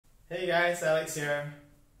Hey guys, Alex here.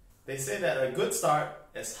 They say that a good start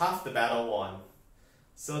is half the battle won.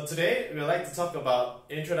 So today we'd like to talk about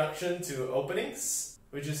Introduction to Openings,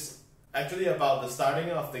 which is actually about the starting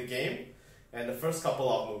of the game and the first couple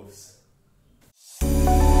of moves.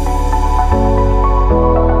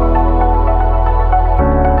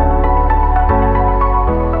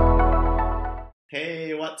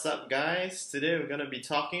 Hey, what's up guys? Today we're going to be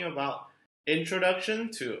talking about Introduction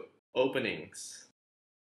to Openings.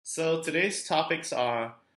 So today's topics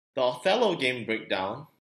are the Othello game breakdown,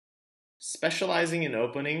 specializing in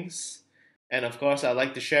openings, and of course I'd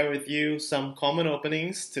like to share with you some common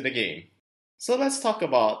openings to the game. So let's talk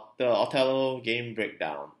about the Othello game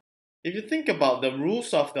breakdown. If you think about the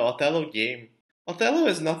rules of the Othello game, Othello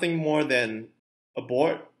is nothing more than a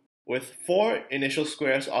board with 4 initial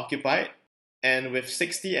squares occupied and with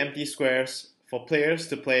 60 empty squares for players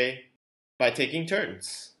to play by taking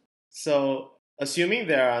turns. So, assuming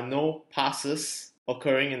there are no passes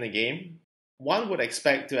occurring in the game, one would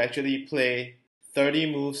expect to actually play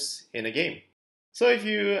 30 moves in a game. So if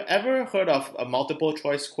you ever heard of a multiple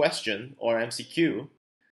choice question or MCQ,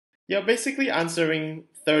 you're basically answering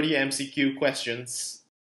 30 MCQ questions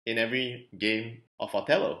in every game of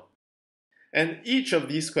Othello. And each of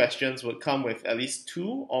these questions would come with at least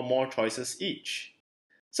 2 or more choices each.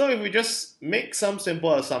 So if we just make some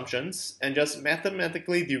simple assumptions and just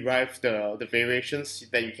mathematically derive the variations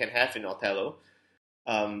that you can have in Othello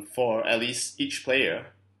for at least each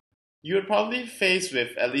player, you would probably face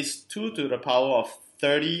with at least 2 to the power of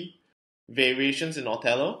 30 variations in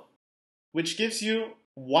Othello, which gives you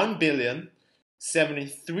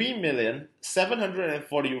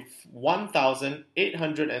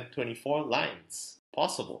 1,073,741,824 lines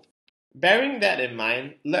possible. Bearing that in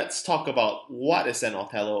mind, let's talk about what is an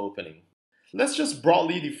Othello opening. Let's just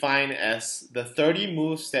broadly define as the 30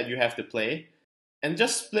 moves that you have to play and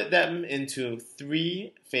just split them into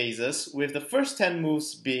 3 phases, with the first 10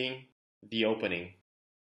 moves being the opening.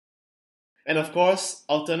 And of course,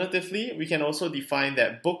 alternatively, we can also define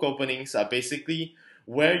that book openings are basically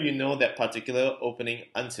where you know that particular opening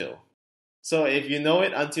until. So if you know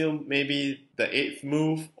it until maybe the 8th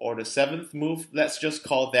move or the 7th move, let's just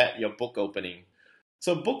call that your book opening.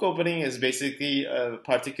 So book opening is basically a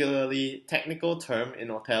particularly technical term in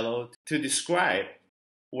Othello to describe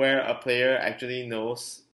where a player actually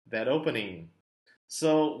knows that opening.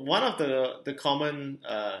 So one of the common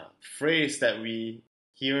phrase that we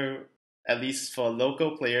hear, at least for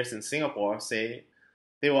local players in Singapore, say,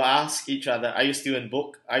 they will ask each other, "Are you still in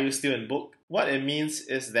book? Are you still in book?" What it means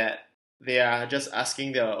is that they are just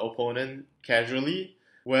asking their opponent casually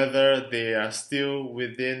whether they are still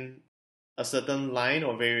within a certain line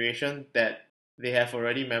or variation that they have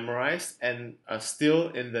already memorized and are still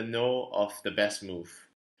in the know of the best move.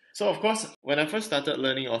 So of course, when I first started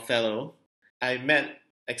learning Othello, I met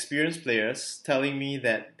experienced players telling me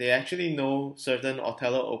that they actually know certain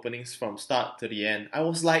Othello openings from start to the end. I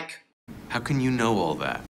was like, how can you know all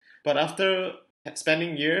that? But after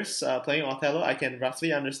spending years playing Othello, I can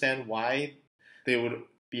roughly understand why they would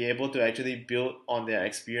be able to actually build on their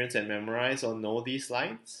experience and memorize or know these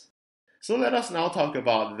lines. So let us now talk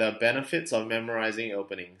about the benefits of memorizing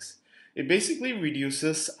openings. It basically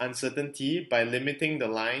reduces uncertainty by limiting the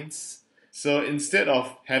lines. So instead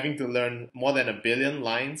of having to learn more than 1 billion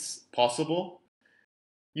lines possible,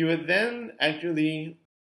 you would then actually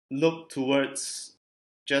look towards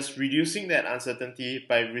just reducing that uncertainty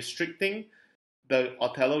by restricting the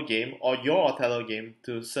Othello game or your Othello game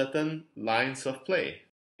to certain lines of play.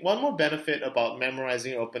 One more benefit about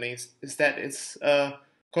memorizing openings is that it's a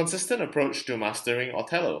consistent approach to mastering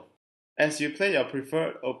Othello. As you play your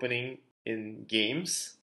preferred opening in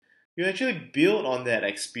games, you actually build on that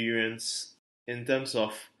experience in terms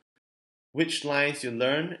of which lines you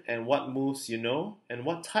learn and what moves you know and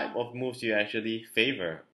what type of moves you actually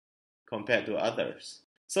favor compared to others.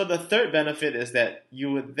 So the third benefit is that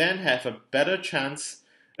you would then have a better chance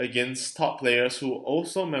against top players who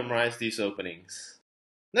also memorize these openings.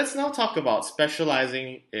 Let's now talk about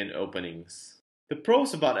specializing in openings. The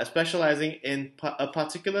pros about specializing in a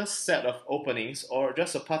particular set of openings or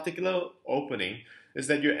just a particular opening is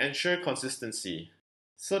that you ensure consistency.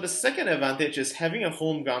 So the second advantage is having a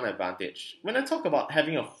home ground advantage. When I talk about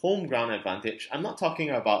having a home ground advantage, I'm not talking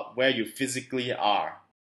about where you physically are.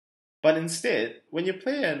 But instead, when you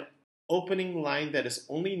play an opening line that is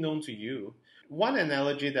only known to you, one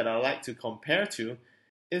analogy that I like to compare to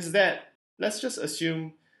is that let's just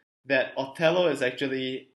assume that Othello is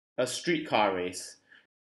actually a streetcar race.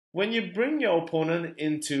 When you bring your opponent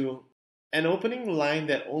into an opening line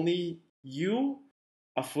that only you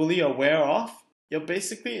are fully aware of, you're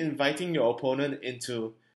basically inviting your opponent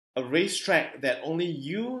into a racetrack that only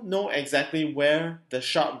you know exactly where the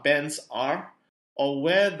sharp bends are, or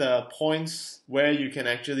where the points where you can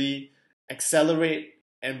actually accelerate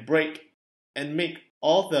and brake and make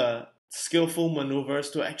all the skillful maneuvers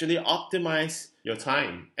to actually optimize your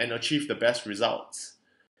time and achieve the best results.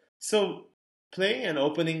 So, playing an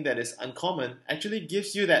opening that is uncommon actually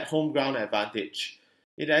gives you that home ground advantage.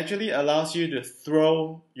 It actually allows you to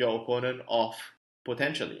throw your opponent off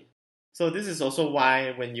potentially. So, this is also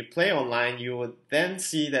why when you play online, you would then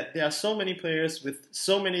see that there are so many players with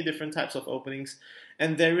so many different types of openings,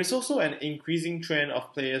 and there is also an increasing trend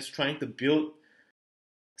of players trying to build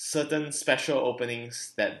certain special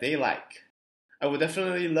openings that they like. I would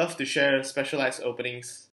definitely love to share specialized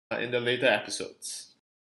openings in the later episodes.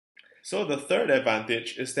 So the third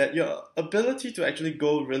advantage is that your ability to actually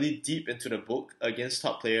go really deep into the book against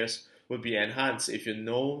top players would be enhanced if you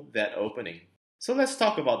know that opening. So let's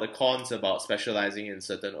talk about the cons about specializing in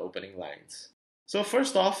certain opening lines. So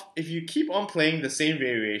first off, if you keep on playing the same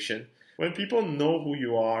variation, when people know who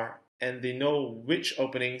you are and they know which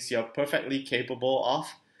openings you're perfectly capable of,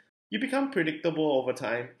 you become predictable over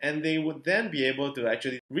time and they would then be able to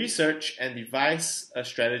actually research and devise a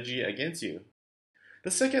strategy against you. The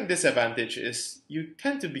second disadvantage is you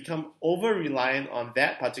tend to become over reliant on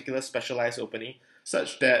that particular specialized opening,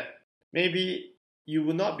 such that maybe you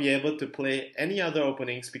will not be able to play any other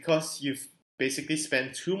openings because you've basically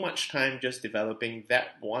spent too much time just developing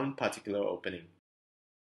that one particular opening.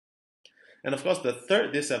 And of course, the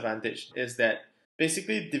third disadvantage is that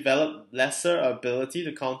basically develop lesser ability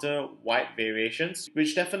to counter wide variations,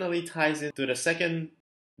 which definitely ties into the second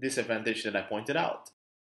disadvantage that I pointed out.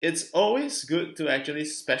 It's always good to actually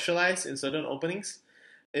specialize in certain openings.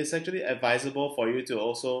 It's actually advisable for you to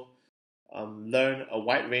also learn a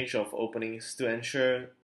wide range of openings to ensure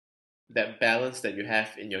that balance that you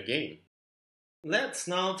have in your game. Let's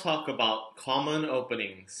now talk about common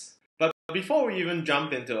openings. But before we even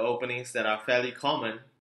jump into openings that are fairly common,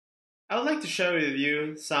 I would like to share with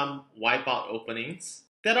you some wipeout openings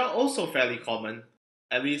that are also fairly common,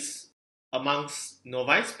 at least amongst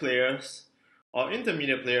novice players or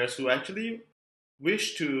intermediate players who actually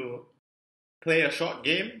wish to play a short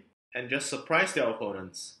game and just surprise their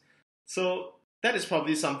opponents. So that is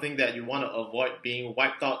probably something that you want to avoid, being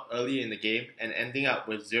wiped out early in the game and ending up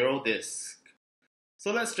with 0 disc.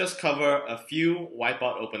 So let's just cover a few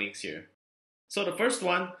wipeout openings here. So the first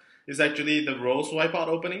one is actually the rose wipeout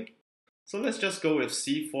opening. So let's just go with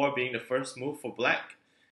c4 being the first move for black.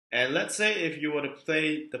 And let's say if you were to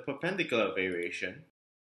play the perpendicular variation,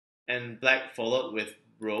 and black followed with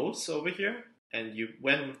rose over here, and you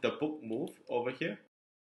went with the book move over here.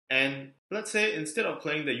 And let's say instead of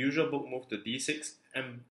playing the usual book move to d6,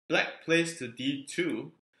 and black plays to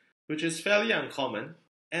d2, which is fairly uncommon.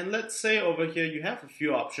 And let's say over here you have a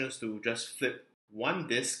few options to just flip one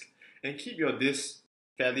disc and keep your disc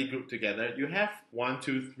fairly grouped together. You have 1,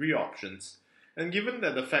 2, 3 options. And given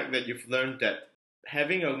that the fact that you've learned that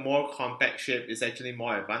having a more compact shape is actually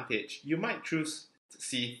more advantage, you might choose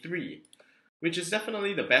c3, which is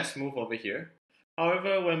definitely the best move over here.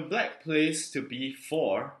 However, when black plays to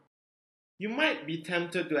b4, you might be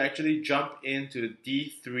tempted to actually jump into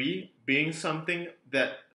d3, being something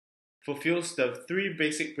that fulfills the 3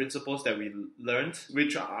 basic principles that we learned,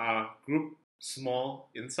 which are group, small,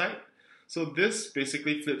 inside. So this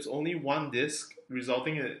basically flips only one disc,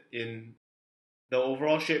 resulting in the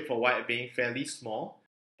overall shape for white being fairly small,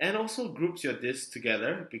 and also groups your discs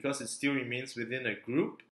together because it still remains within a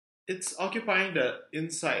group. It's occupying the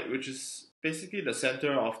inside, which is basically the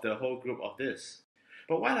center of the whole group of this.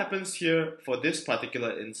 But what happens here for this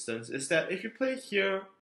particular instance is that if you play here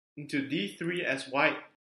into d3 as white,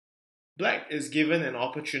 black is given an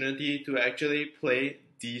opportunity to actually play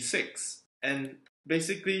d6 and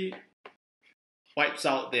basically wipes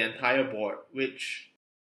out the entire board, which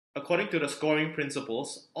according to the scoring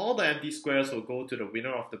principles, all the empty squares will go to the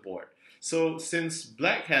winner of the board. So since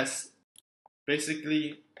black has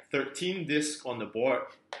basically 13 discs on the board,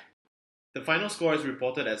 the final score is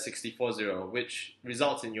reported at 64-0, which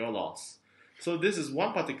results in your loss. So this is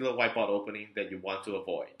one particular wipeout opening that you want to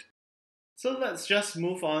avoid. So let's just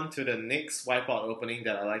move on to the next wipeout opening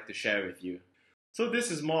that I'd like to share with you. So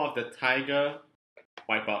this is more of the tiger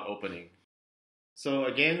wipeout opening. So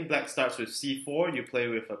again, black starts with c4, you play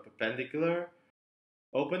with a perpendicular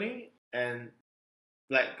opening, and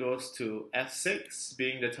black goes to f6,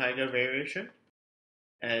 being the tiger variation,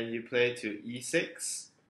 and you play to e6,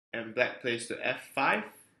 and black plays to f5,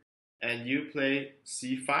 and you play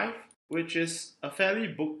c5, which is a fairly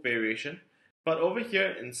book variation, but over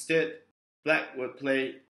here instead, black would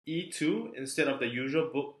play E2 instead of the usual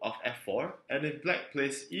book of F4, and if black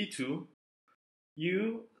plays E2,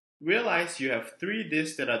 you realize you have 3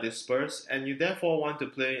 discs that are dispersed, and you therefore want to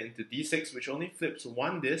play into D6, which only flips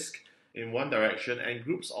 1 disc in one direction and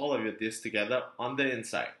groups all of your discs together on the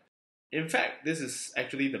inside. In fact, this is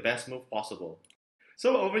actually the best move possible.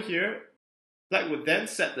 So over here, black would then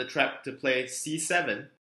set the trap to play C7,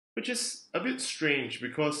 which is a bit strange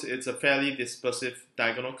because it's a fairly dispersive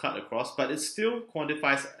diagonal cut across, but it still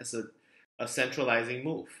quantifies as a centralizing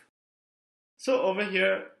move. So over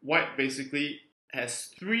here, white basically has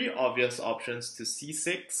 3 obvious options to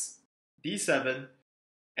C6, D7,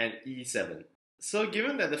 and E7. So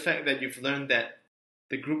given that the fact that you've learned that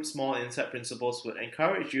the group small inside principles would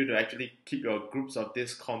encourage you to actually keep your groups of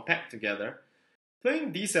discs compact together,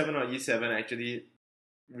 playing D7 or E7 actually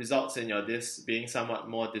results in your discs being somewhat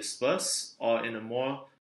more dispersed or in a more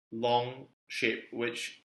long shape,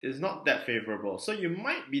 which is not that favorable. So you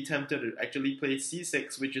might be tempted to actually play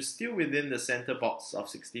C6, which is still within the center box of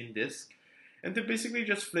 16 discs, and to basically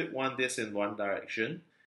just flip 1 disc in one direction,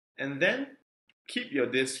 and then keep your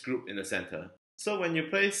disc group in the center. So when you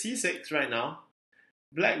play C6 right now,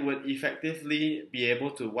 black would effectively be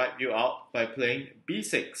able to wipe you out by playing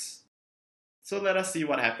B6. So let us see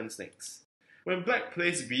what happens next. When black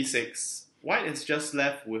plays B6, white is just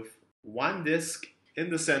left with 1 disc in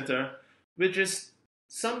the center, which is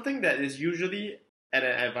something that is usually at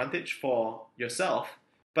an advantage for yourself.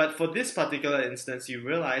 But for this particular instance, you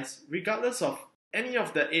realize, regardless of any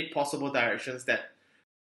of the 8 possible directions that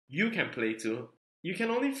you can play to, you can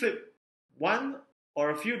only flip 1 or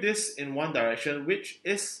a few discs in one direction, which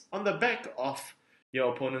is on the back of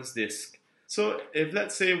your opponent's disc. So if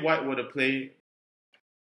let's say white were to play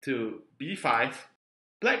to B5,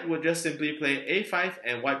 black would just simply play A5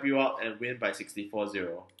 and wipe you out and win by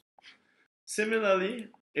 64-0. Similarly,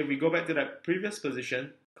 if we go back to that previous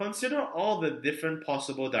position, consider all the different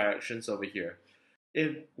possible directions over here.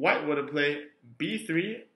 If white were to play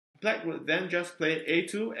B3, black would then just play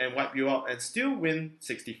A2 and wipe you out and still win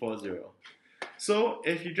 64-0. So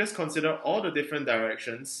if you just consider all the different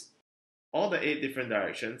directions, all the 8 different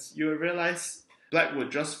directions, you will realize black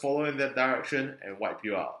would just follow in that direction and wipe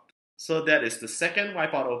you out. So that is the second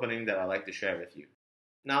wipeout opening that I'd like to share with you.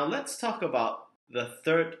 Now let's talk about the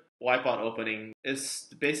third wipeout opening. It's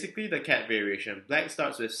basically the cat variation. Black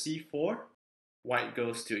starts with C4, white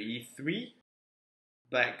goes to E3,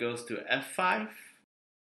 black goes to F5,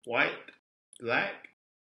 white, black,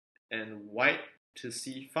 and white to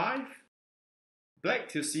C5, black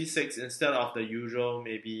to C6 instead of the usual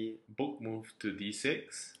maybe book move to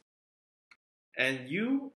D6. And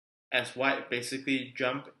you, as white, basically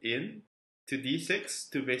jump in to D6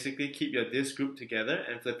 to basically keep your disc group together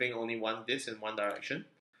and flipping only 1 disc in one direction.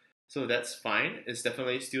 So that's fine. It's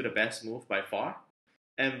definitely still the best move by far.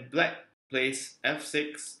 And black plays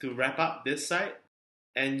F6 to wrap up this side.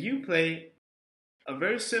 And you play a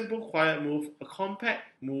very simple, quiet move, a compact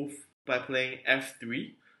move by playing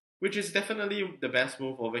F3, which is definitely the best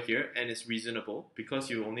move over here and is reasonable because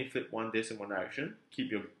you only flip 1 disc in one direction,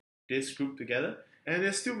 keep your disc group together, and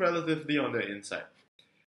it's still relatively on the inside.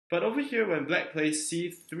 But over here, when black plays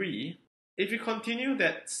C3, if you continue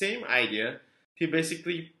that same idea, he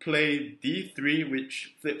basically play D3,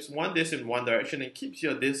 which flips 1 disc in one direction and keeps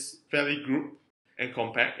your disc fairly grouped and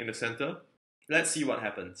compact in the center. Let's see what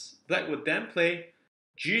happens. Black would then play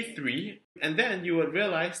G3, and then you would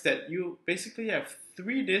realize that you basically have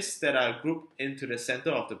 3 discs that are grouped into the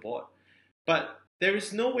center of the board. But there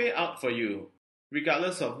is no way out for you.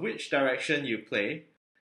 Regardless of which direction you play,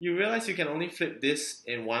 you realize you can only flip this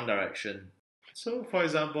in one direction. So for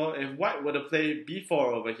example, if white were to play B4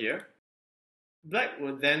 over here, black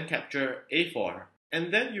would then capture A4,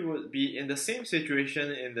 and then you would be in the same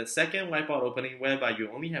situation in the second wipeout opening whereby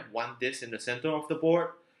you only have 1 disc in the center of the board,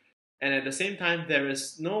 and at the same time there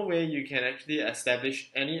is no way you can actually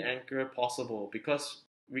establish any anchor possible because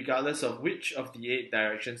regardless of which of the 8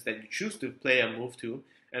 directions that you choose to play a move to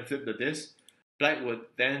and flip the disc, black would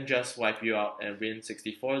then just wipe you out and win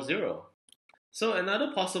 64-0. So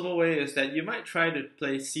another possible way is that you might try to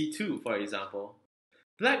play C2, for example.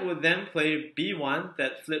 Black would then play B1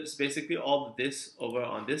 that flips basically all the discs over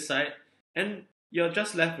on this side, and you're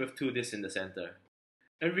just left with 2 discs in the center.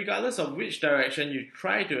 And regardless of which direction you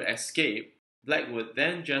try to escape, black would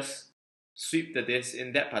then just sweep the disc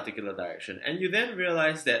in that particular direction. And you then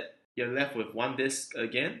realize that you're left with 1 disc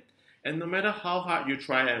again, and no matter how hard you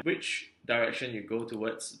try and which direction you go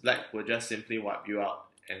towards, black will just simply wipe you out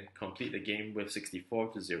and complete the game with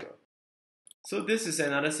 64-0. So this is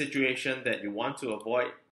another situation that you want to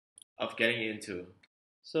avoid of getting into.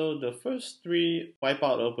 So the first 3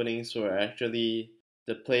 wipeout openings were actually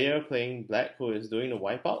the player playing black who is doing the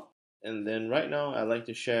wipeout. And then right now I'd like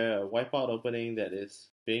to share a wipeout opening that is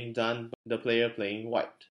being done by the player playing white.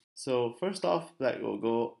 So first off, black will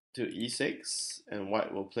go to e6 and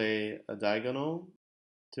white will play a diagonal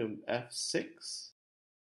to f6,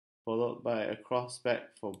 followed by a crossback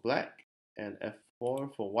for black and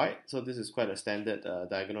f4 for white. So this is quite a standard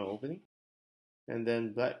diagonal opening. And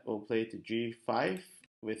then black will play to g5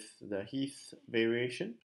 with the Heath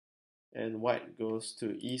variation, and white goes to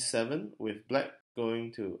e7 with black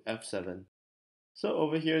going to f7. So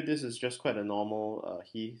over here, this is just quite a normal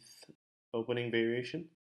Heath opening variation.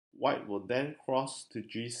 White will then cross to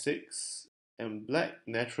g6, and black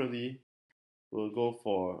naturally will go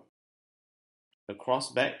for a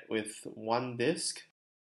crossback with one disc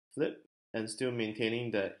flip and still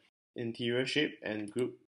maintaining the interior shape and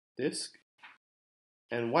group disc.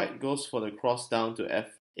 And white goes for the cross down to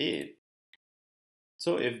f8.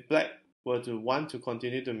 So if black were to want to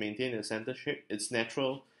continue to maintain the center shape, it's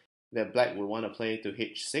natural that black would want to play to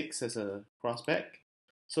h6 as a crossback.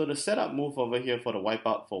 So the setup move over here for the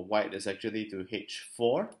wipeout for white is actually to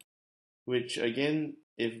h4, which again,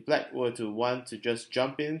 if black were to want to just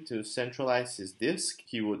jump in to centralize his disc,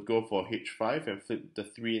 he would go for h5 and flip the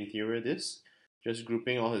 3 interior discs, just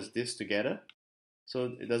grouping all his discs together.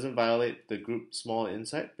 So it doesn't violate the group small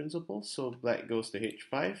inside principle, so black goes to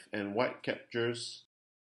h5 and white captures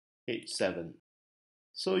h7.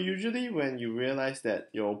 So usually when you realize that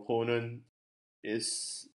your opponent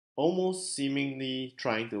is almost seemingly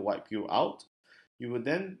trying to wipe you out, you would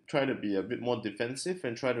then try to be a bit more defensive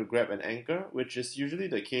and try to grab an anchor, which is usually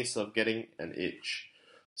the case of getting an edge.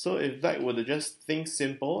 So if black were to just think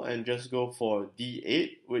simple and just go for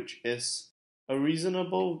d8, which is a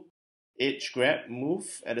reasonable edge grab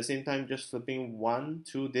move, at the same time just flipping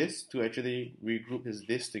 2 discs to actually regroup his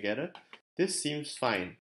discs together, this seems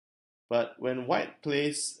fine. But when white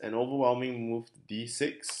plays an overwhelming move to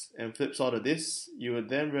d6 and flips all the discs, you would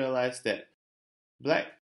then realize that black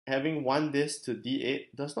having one disc to d8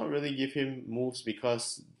 does not really give him moves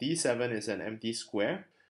because d7 is an empty square,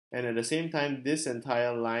 and at the same time this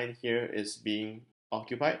entire line here is being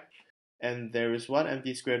occupied, and there is one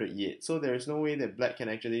empty square to e8, so there is no way that black can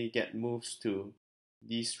actually get moves to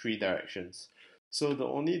these 3 directions. So the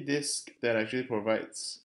only disc that actually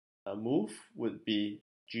provides a move would be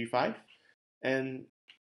g5, and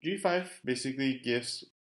g5 basically gives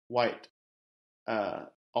white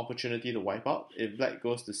opportunity to wipe out. If black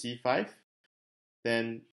goes to c5,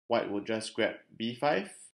 then white will just grab b5,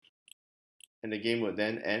 and the game will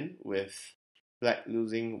then end with black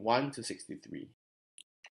losing 1 to 63.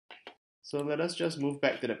 So let us just move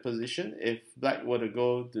back to that position. If black were to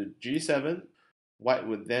go to g7, white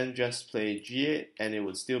would then just play g8 and it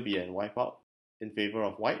would still be a wipeout in favor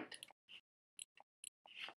of white.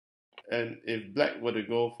 And if black were to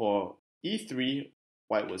go for e3,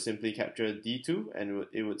 white would simply capture d2 and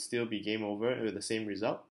it would still be game over with the same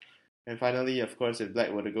result. And finally, of course, if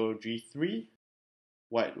black were to go g3,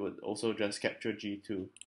 white would also just capture g2.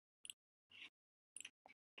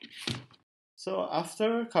 So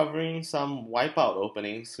after covering some wipeout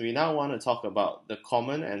openings, we now want to talk about the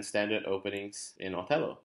common and standard openings in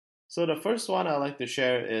Othello. So the first one I'd like to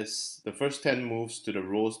share is the first 10 moves to the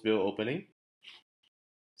rose bill opening.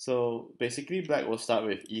 So basically black will start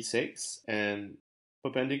with e6, and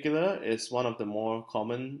perpendicular is one of the more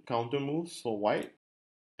common counter moves for white,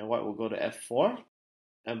 and white will go to f4,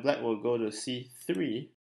 and black will go to c3,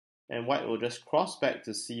 and white will just cross back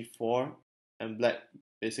to c4, and black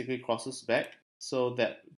basically crosses back, so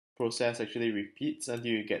that process actually repeats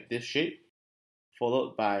until you get this shape,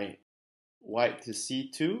 followed by white to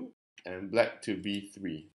c2 and black to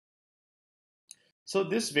b3. So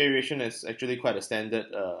this variation is actually quite a standard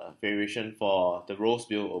variation for the rose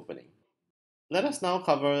bill opening. Let us now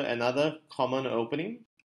cover another common opening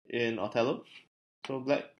in Othello. So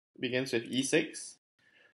black begins with e6.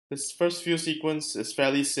 This first few sequence is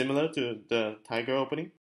fairly similar to the tiger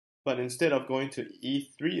opening, but instead of going to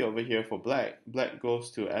e3 over here for black, black goes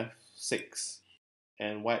to f6,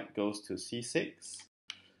 and white goes to c6,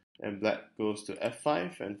 and black goes to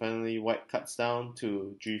f5, and finally white cuts down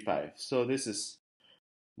to g5. So this is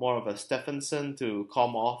more of a Stephenson to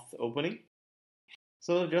Kommoth opening.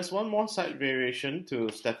 So just one more side variation to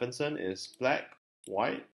Stephenson is black,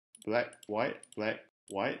 white, black, white, black,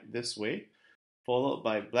 white this way, followed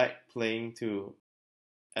by black playing to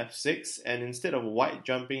f6, and instead of white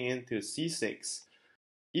jumping into c6,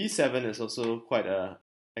 e7 is also quite a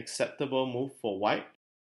acceptable move for white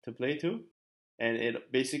to play to, and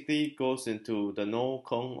it basically goes into the no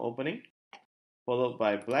Kong opening, followed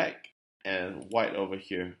by black and white over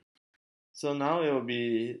here. So now it will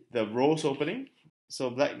be the rose opening. So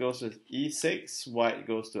black goes with e6, white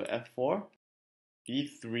goes to f4,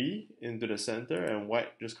 e3 into the center, and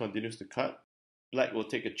white just continues to cut. Black will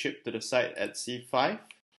take a chip to the side at c5.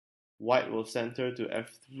 White will center to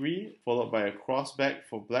f3, followed by a crossback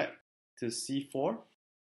for black to c4,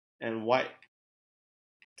 and white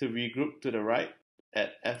to regroup to the right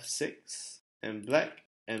at f6, and black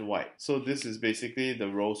and white. So this is basically the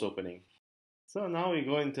rose opening. So now we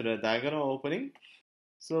go into the diagonal opening.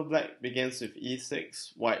 So black begins with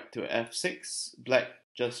e6, white to f6, black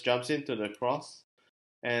just jumps into the cross,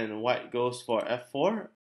 and white goes for f4.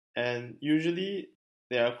 And usually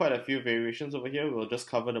there are quite a few variations over here. We'll just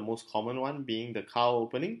cover the most common one, being the cow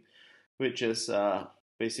opening, which is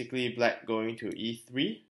basically black going to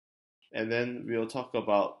e3. And then we'll talk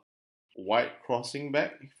about white crossing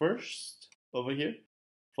back first over here,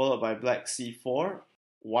 followed by black c4,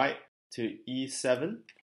 white to e7,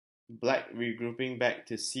 black regrouping back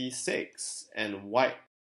to c6, and white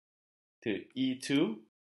to e2.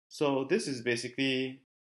 So this is basically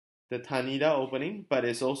the Tanida opening, but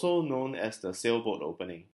it's also known as the sailboat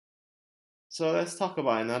opening. So let's talk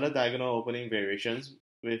about another diagonal opening variations,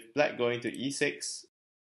 with black going to e6,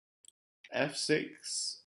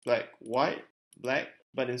 f6, black, white, black,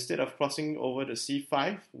 but instead of crossing over to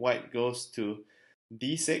c5, white goes to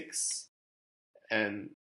d6,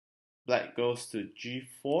 and black goes to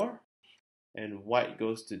g4, and white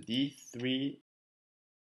goes to d3,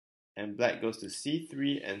 and black goes to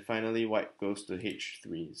c3, and finally white goes to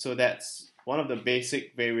h3. So that's one of the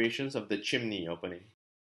basic variations of the chimney opening.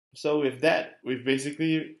 So with that, we've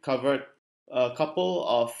basically covered a couple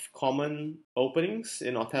of common openings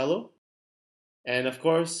in Othello. And of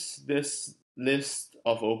course, this list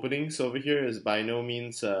of openings over here is by no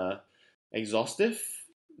means exhaustive.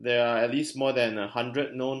 There are at least more than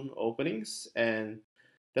 100 known openings, and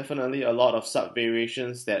definitely a lot of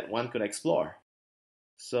sub-variations that one could explore.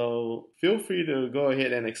 So feel free to go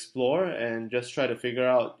ahead and explore and just try to figure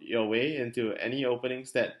out your way into any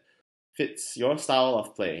openings that fits your style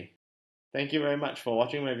of play. Thank you very much for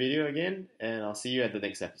watching my video again, and I'll see you at the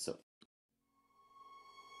next episode.